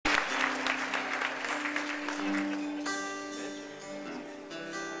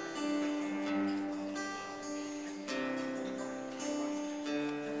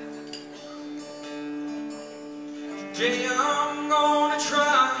Today I'm gonna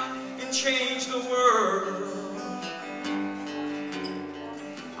try and change the world.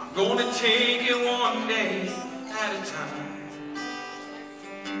 I'm gonna take it one day at a time.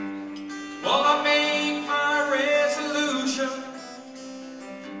 While I make my resolution,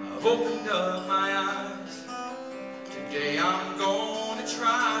 I've opened up my eyes. Today I'm gonna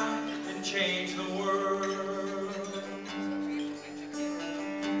try and change the world.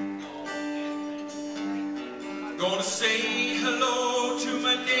 Gonna say hello to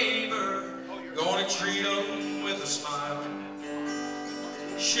my neighbor, gonna treat him with a smile.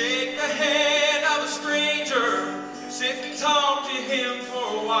 Shake the hand of a stranger, sit and talk to him for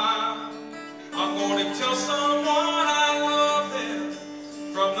a while. I'm gonna tell someone I love them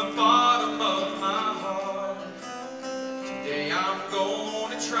from the bottom of my heart. Today I'm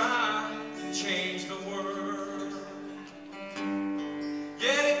gonna try and change the world.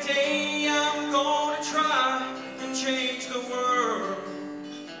 Yeah, today I'm gonna try and change the world.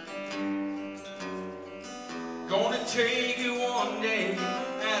 Gonna take it one day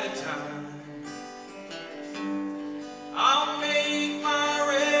at a time. I'll make my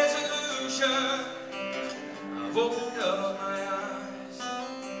resolution. I've opened up my eyes.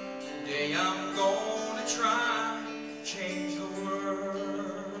 Today I'm gonna try and change the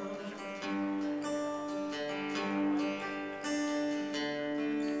world.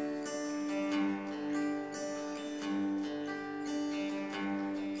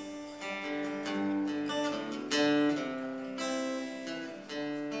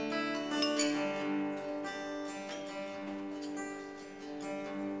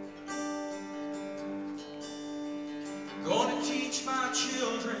 Gonna teach my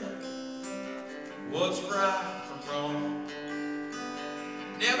children what's right from wrong.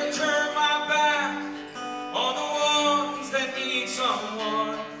 Never turn my back on the ones that need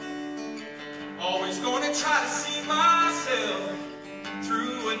someone. Always gonna try to see myself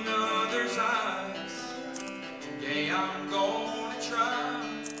through another's eyes. Today I'm gonna try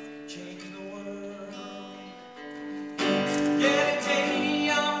to change the world. Yeah, today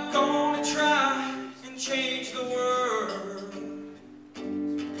I'm gonna try and change the world.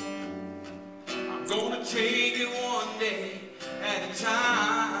 Gonna take it one day at a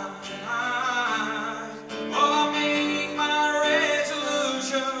time. While I make my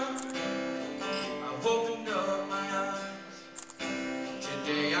resolution, I've opened up my eyes.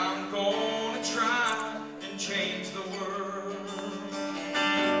 Today I'm gonna try and change the world.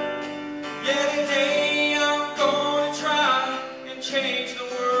 Yeah, today I'm gonna try and change the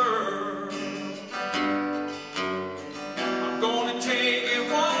world. I'm gonna take it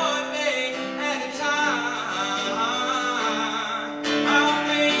one day.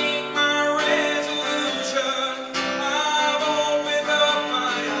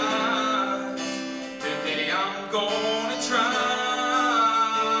 Gonna try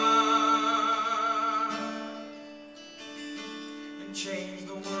and change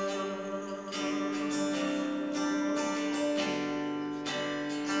the world.